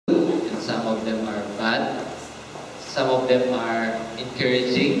of them are bad, some of them are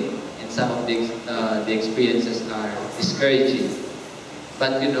encouraging, and some of the experiences are discouraging.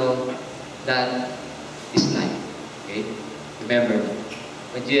 But you know, that is life. Okay? Remember,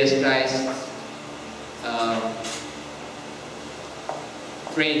 when Jesus Christ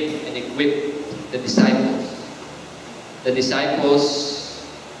trained and equipped the disciples,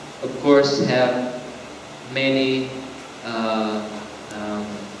 of course, have many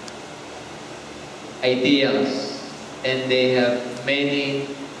ideals, and they have many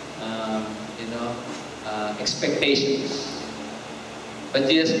expectations. But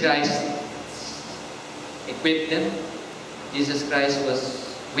Jesus Christ equipped them. Jesus Christ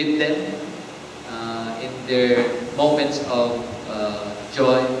was with them in their moments of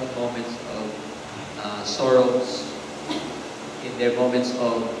joy, moments of sorrows, in their moments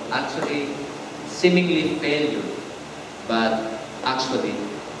of actually seemingly failure, but actually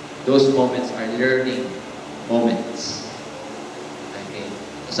those moments are learning moments. Okay.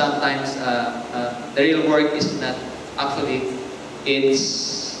 Sometimes the real work is not actually,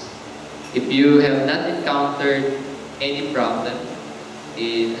 it's if you have not encountered any problem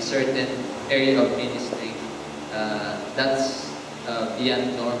in a certain area of ministry, that's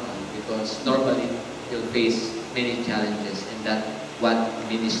beyond normal, because normally you'll face many challenges, and that's what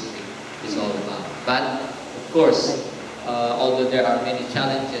ministry is all about. But of course, although there are many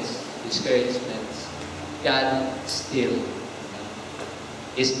challenges, discouragements, God still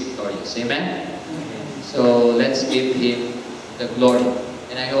is victorious. Amen? So let's give Him the glory.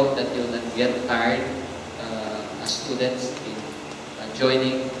 And I hope that you'll not get tired as students in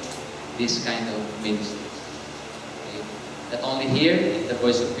joining this kind of ministries. Okay? Not only here in the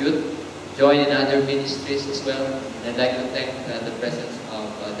Voice of Youth, join in other ministries as well. And I'd like to thank the presence of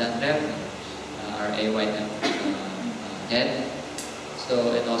Dan Rep, our AYM head,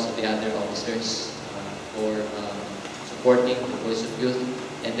 and also the other officers for supporting the Voice of Youth.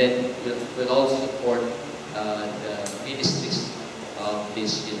 And then we'll also support the ministries of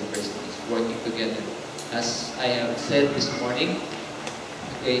these universities, working together. As I have said this morning,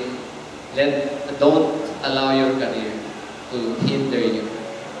 okay, don't allow your career to hinder you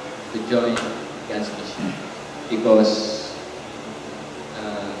to join God's mission, because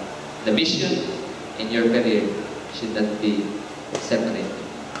the mission and your career should not be separated.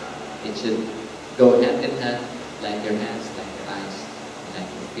 It should go hand in hand, like your hands, like your eyes, like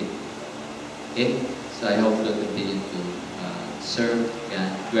your feet. Okay? So I hope you'll continue to serve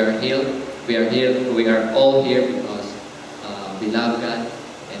God. We are healed. We are all here because we love God,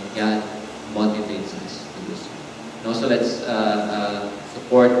 and God motivates us to do so. And also, let's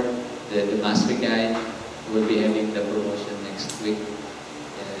support the master guide, who will be having the promotion next week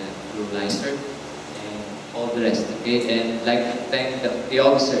through Lyser, and all the rest. Okay, and I'd like to thank the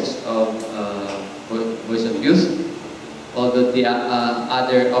officers of Voice of Youth. Although the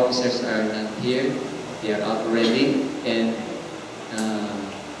other officers are not here, they are out already, and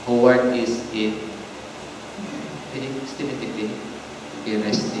Howard is in okay,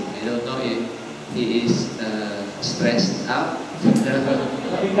 resting. I don't know if he is stressed out.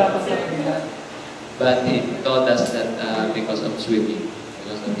 But he told us that because of swimming,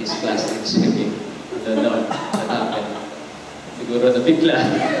 because of his class in swimming. I don't know what happened. Siguro nabigla.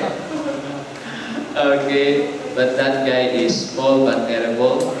 Okay, but that guy is small but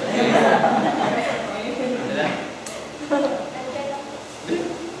terrible. Okay.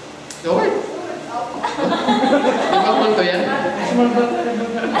 Howard? Ikaw mo ito yan?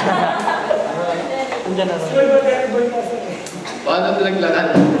 Paano ito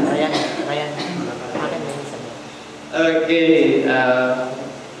naglakad? Okay.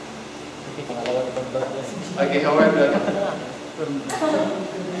 Okay, Howard.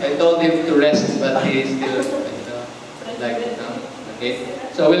 I told him to rest, but he is still, okay.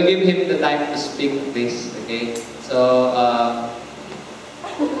 So we'll give him the time to speak, please. Okay. So,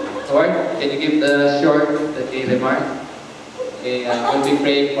 Howard, can you give the short remark? Okay, we'll be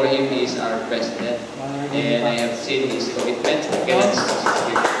praying for him. He is our president, and I have seen his commitment. Okay, let's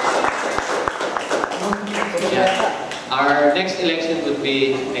our next election would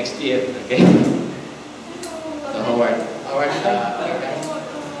be next year. Okay. So Howard, okay.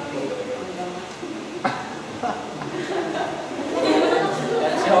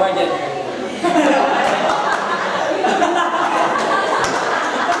 Si Howard yan.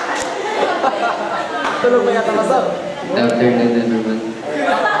 Tulog pa yata masal. Good afternoon, everyone.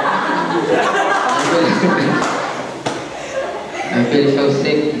 I feel so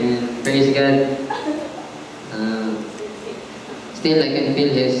sick, and praise God. Still, I can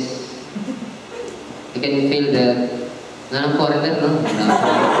feel I can feel the foreigner, no?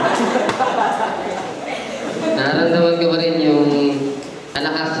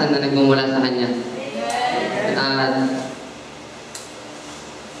 na nagmumula sa Kanya. At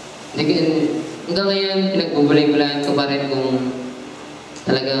hanggang ngayon, pinagbubulay-bulayan ko pa rin kung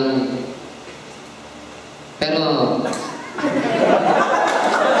talagang... Pero...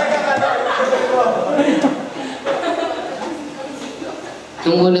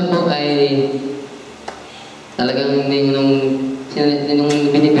 Nung una po ay talagang nung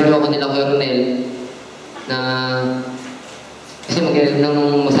binibiro ko nila kay Ronel na kasi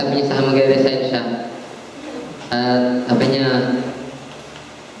nung masabi niya sa mag-resign siya at sabi niya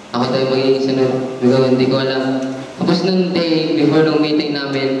ako tayo magiging sunod, hindi ko alam. Tapos nung day before nung meeting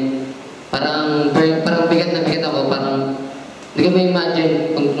namin parang bigat na bigat ako, parang hindi ko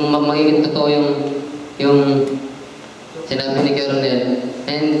ma-imagine kung magiging totoo yung sinabi ni Ronel.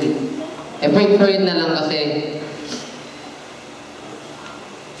 And I prayed for it na lang kasi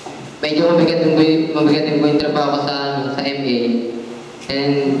medyo mabigat din po yung trabaho ko sa MA.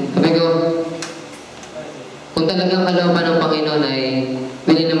 And sabi ko, kung talagang kalooban ng Panginoon ay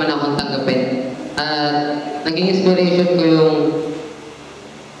pwede naman akong tanggapin. At naging inspiration ko yung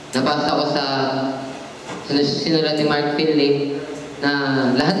nabasa ko sa sinulat ni Mark Finley na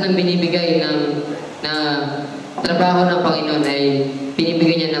lahat ng binibigay na trabaho ng Panginoon ay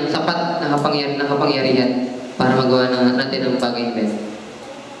pinibigay niya ng sapat na kapangyarihan para magawa natin ang bagay-bagay.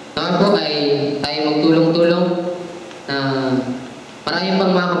 Naman po ay tayo magtulong-tulong na maraming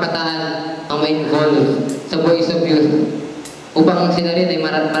pang mga kabataan ang may involved sa Voice of Youth upang sila rin ay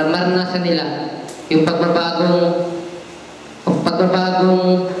maranasan nila yung pagbabagong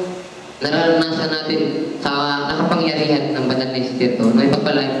naranasan natin sa nakapangyarihan ng Banal na Espiritu. May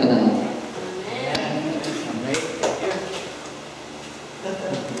pagpalain pa tayo.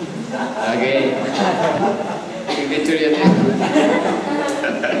 Okay.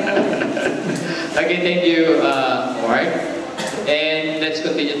 Okay, thank you, Mark. And let's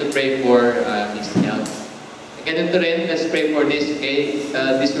continue to pray for his health. Ganito rin, let's pray for this, okay?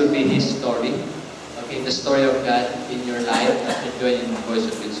 This will be his story. Okay, the story of God in your life as you join in the Voice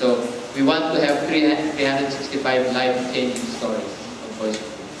of Youth. So, we want to have 365 life-changing stories of Voice of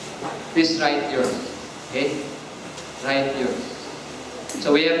Youth. Please write yours, okay? Write yours.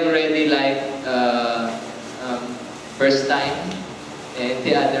 So we have already like first time, and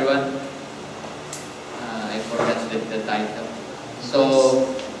the other one, I forgot the title. So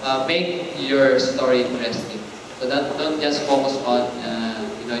make your story interesting. So that don't just focus on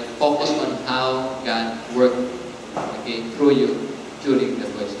focus on how God worked through you during the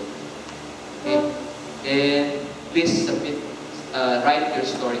Voice of God. Okay, and please submit, write your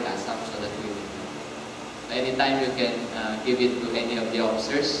story ASAP so that we will. Anytime you can give it to any of the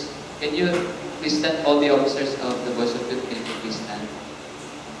officers. Can you please stand? All the officers of the Voice of Youth, can you please stand?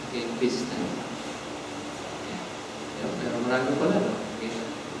 Okay, please stand. Yeah. Pero marami pala, no? Okay.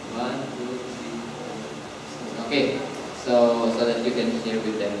 1, 2, 3. Okay. So that you can share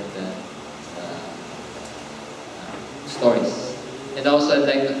with them the stories. And also, I'd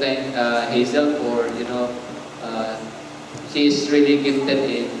like to thank Hazel for she is really gifted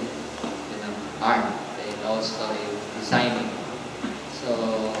in art. Also in designing. So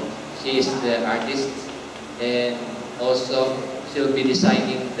she is the artist, and also she'll be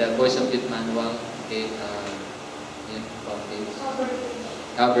designing the Voice of Youth manual,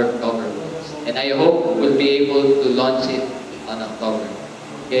 cover. And I hope we'll be able to launch it on October.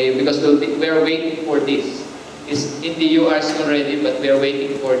 Okay, because we're waiting for this. It's in the URs already, but we're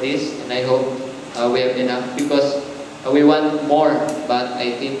waiting for this, and I hope we have enough because we want more. But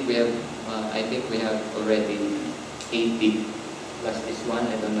I think we have already 80 plus this one.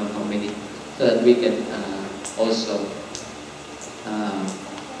 I don't know how many, so that we can also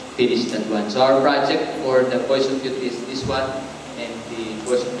finish that one. So our project for the Voice of Youth is this one and the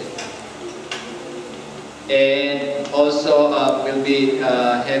Voice of Youth. And also we'll be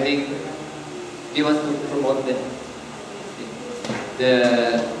having. Do you want to promote the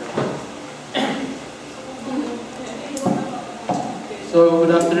So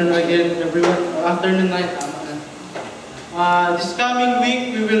good afternoon again, everyone. Afternoon night. This coming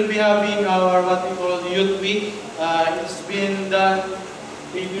week we will be having our what we call Youth Week. It's been done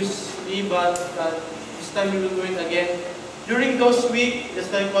previously, but this time we will do it again. During those weeks,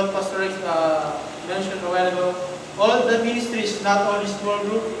 just like what Pastor Rex mentioned a while ago, all the ministries, not only small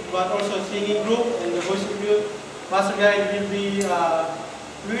group, but also singing group and the Voice of Youth, Pastor Guide will be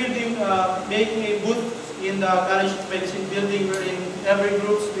making a booth in the College of Medicine building, wherein every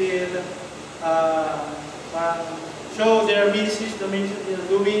group will show their ministries, the ministries they are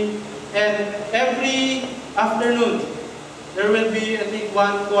doing, and every afternoon there will be, I think,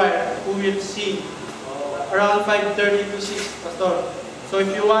 one choir who will sing around 5:30 to 6, Pastor. So if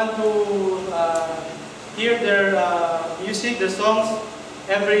you want to hear their music, their songs,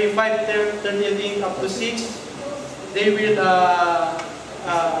 every 5:30 I think up to 6, they will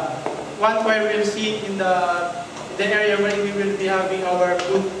one choir will sing in the area where we will be having our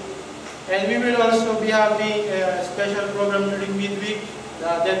booth. And we will also be having a special program during midweek,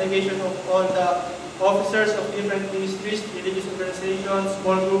 the dedication of all the officers of different ministries, religious organizations,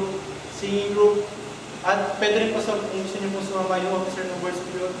 small group, singing group, at pwede rin po sa kung gusto niyo po sumama yung officer ng Words of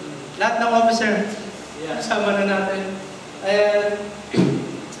Youth. Lahat ng officer, kasama na natin. And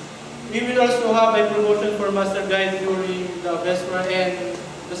we will also have a promotion for Master Guide during the Vesper, and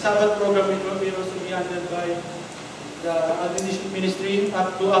the Sabbath program will also be handled by the administration ministry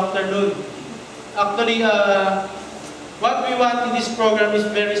up to afternoon. Actually, what we want in this program is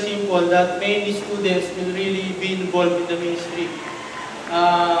very simple, that many students will really be involved in the ministry.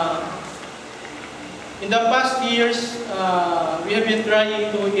 In the past years, we have been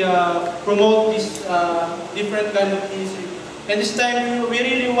trying to promote this different kind of ministry. And this time, we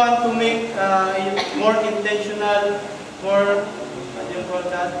really want to make it more intentional, more, what do you call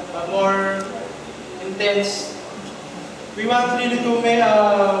that, more intense. We want really to make,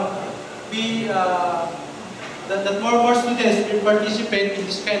 that more students will participate in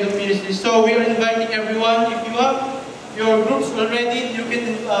this kind of ministry. So we are inviting everyone. If you have your groups already, you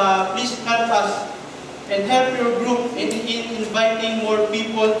can please help us and help your group in inviting more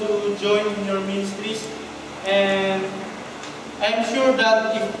people to join in your ministries. And I'm sure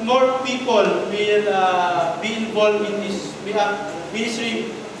that if more people will be involved in this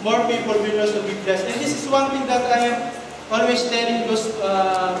ministry, more people will also be blessed. And this is one thing that I am always telling those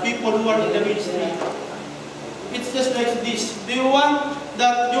people who are in the ministry. It's just like this. Do you want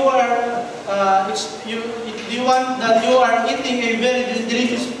that you are eating a very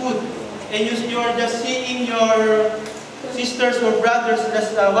delicious food, and you are just seeing your sisters or brothers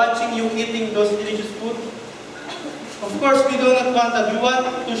just watching you eating those delicious food? Of course, we do not want that. We want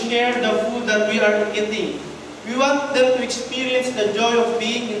to share the food that we are eating. We want them to experience the joy of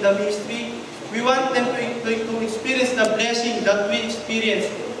being in the ministry. We want them to experience the blessing that we experienced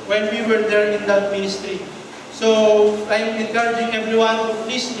when we were there in that ministry. So I'm encouraging everyone to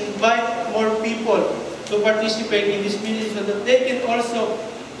please invite more people to participate in this ministry so that they can also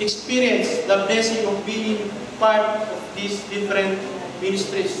experience the blessing of being part of these different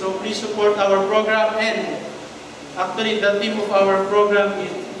ministries. So please support our program, and actually the theme of our program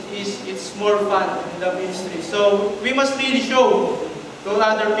is it's more fun in the ministry. So we must really show to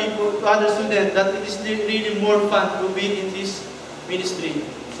other people, to other students, that it is really more fun to be in this ministry.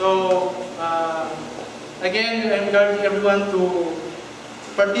 So again, I encourage everyone to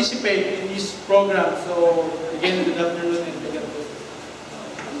participate in this program. So again, good afternoon and good afternoon.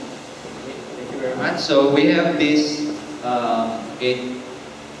 Thank you very much. So we have these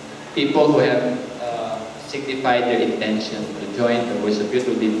people who have signified their intention to join the Voice of Youth.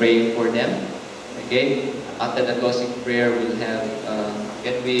 We'll be praying for them. Okay. After the closing prayer, we'll have.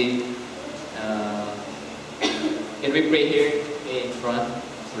 Can we pray here in front?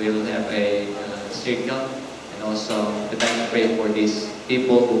 We'll have a circle, and also we'd like to pray for these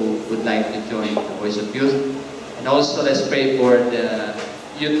people who would like to join the Voice of Youth. And also let's pray for the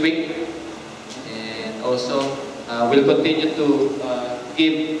Youth Week. And also we'll continue to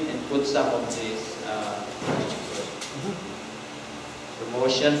give and put some of these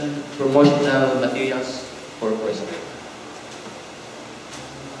promotional materials for Voice of Youth.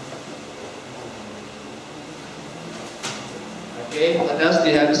 Okay, what else? Do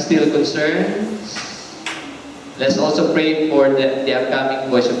you have still concerns? Let's also pray for the upcoming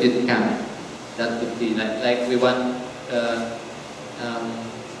Voice of Youth camp. That would be like we want,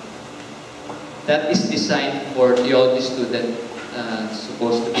 that is designed for theology student,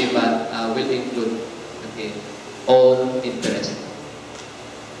 supposed to be, but will include, okay, all interest.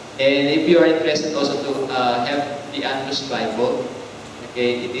 And if you are interested also to have the Andrews Bible,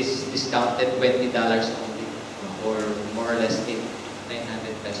 okay, it is discounted $20 only, or more or less 900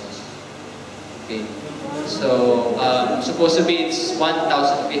 pesos. Okay, so supposed to be it's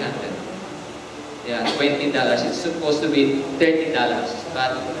 1,300. Yeah, $20. It's supposed to be $30,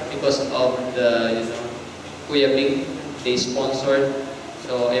 but because of the Kuya Bing, they sponsored.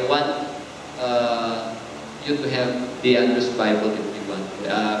 So I want you to have the Andrews Bible if you want.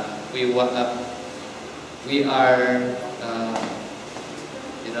 We are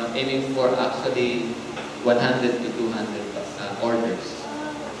aiming for actually 100 to 200 orders.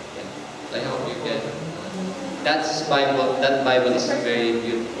 Yeah. So I hope you get that Bible is very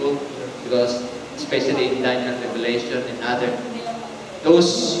beautiful, because especially in Daniel, Revelation, and other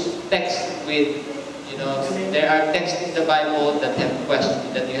those texts with you know, there are texts in the Bible that have questions,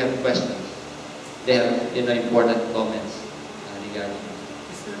 that you have questions. They have, you know, important comments regarding.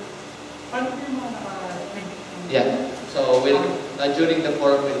 Yeah. So during the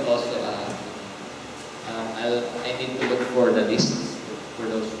forum, we'll also I need to look for the list for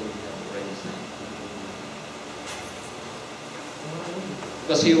those who have already signed.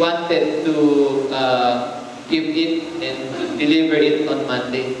 Because we wanted to give it and deliver it on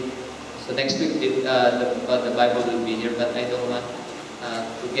Monday. So next week the Bible will be here, but I don't want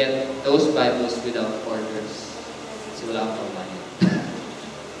to get those Bibles without orders. So wala akong money.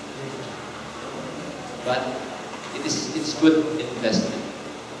 But it's good investment,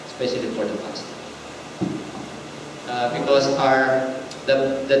 especially for the pastor. Because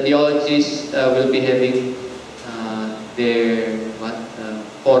the theologies will be having their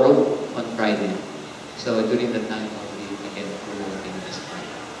forum on Friday. So during the time only we can do this.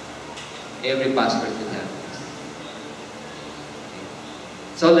 Every pastor should have this. Okay.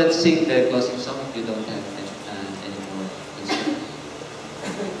 So let's sing the closing song if you don't have any more instruments.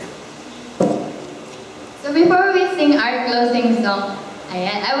 So before we sing our closing song,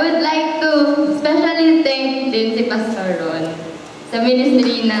 I would like to especially thank din si Pastor Ron sa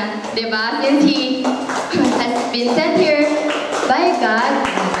ministry na, di ba, since he has been sent here by God,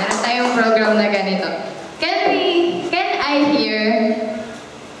 meron tayong program na ganito. Can I hear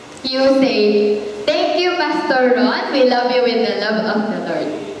you say, thank you, Pastor Ron, we love you with the love of the Lord.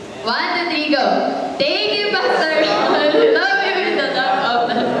 1, 2, 3, go. Thank you, Pastor Ron, we love you with the love of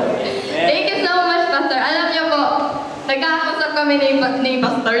the Lord. Thank you so much, Pastor. Alam niyo po, nagkakausap kami ni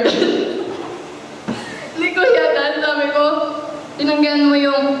Pastor ni Kuya Dan, sabi ko, tinanggan mo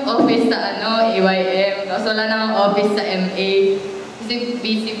yung office sa AYM, tapos wala nang office sa MA. Kasi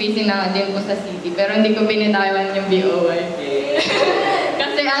busy na din po sa city, pero hindi ko binitawan yung BOY.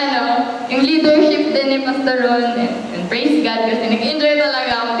 Kasi yung leadership din ni Pastor Ron, and praise God, kasi nag-enjoy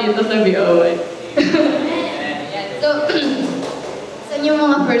talaga ako dito sa BOY. So, saan yung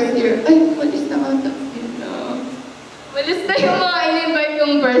mga first year? Ay, walis na out of here na. Walis na yung mga in-invite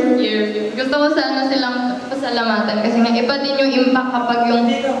kong first year. Gusto ko sana silang pasalamatan kasi nga iba din yung impact kapag yung...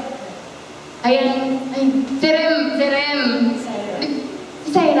 Ayan, si Rem. Si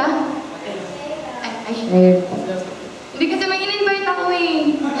Syra? Ay, Syra. Hindi kasi may in-invite ako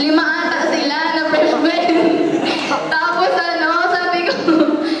eh. 5 ata sila na freshmen. Tapos sabi ko,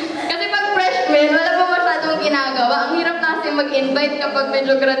 kasi pag freshmen, wala pa masyadong ginagawa. Ang hirap na kasi mag-invite kapag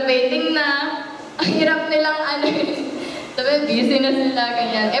medyo graduating na. Ang hirap nilang sabi, busy na sila,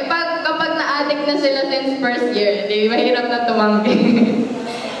 ganyan. Kapag na-addict na sila since first year, di mahirap na tumanggi.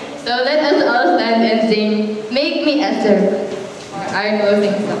 So let us all stand and sing, Make Me a Servant, for our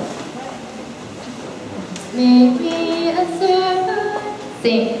closing song. Make me a servant.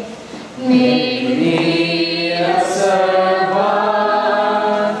 Sing. Make me a servant,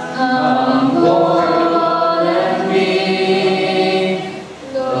 humble and meek.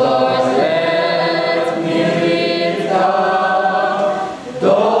 Lord, let me lift up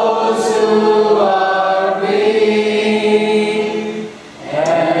those who are weak,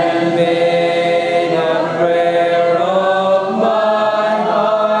 and may the prayer of my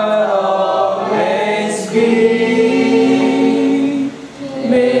heart always be.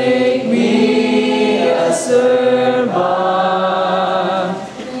 Make me a servant.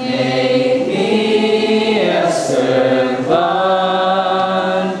 Make me a servant.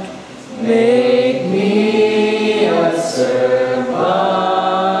 Make me a servant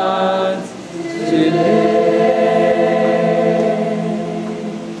today.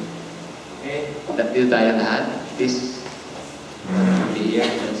 Okay, tatlo tayo lahat. Please be here.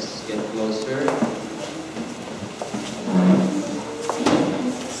 Let's get closer.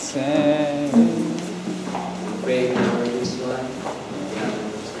 Pray for this one.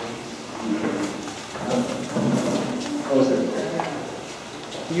 Closer.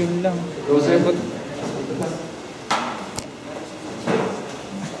 Yun lang. Closer.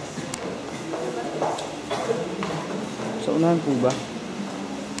 Sa unahan po ba?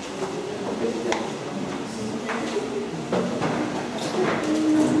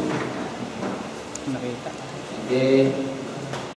 Nakita. Okay.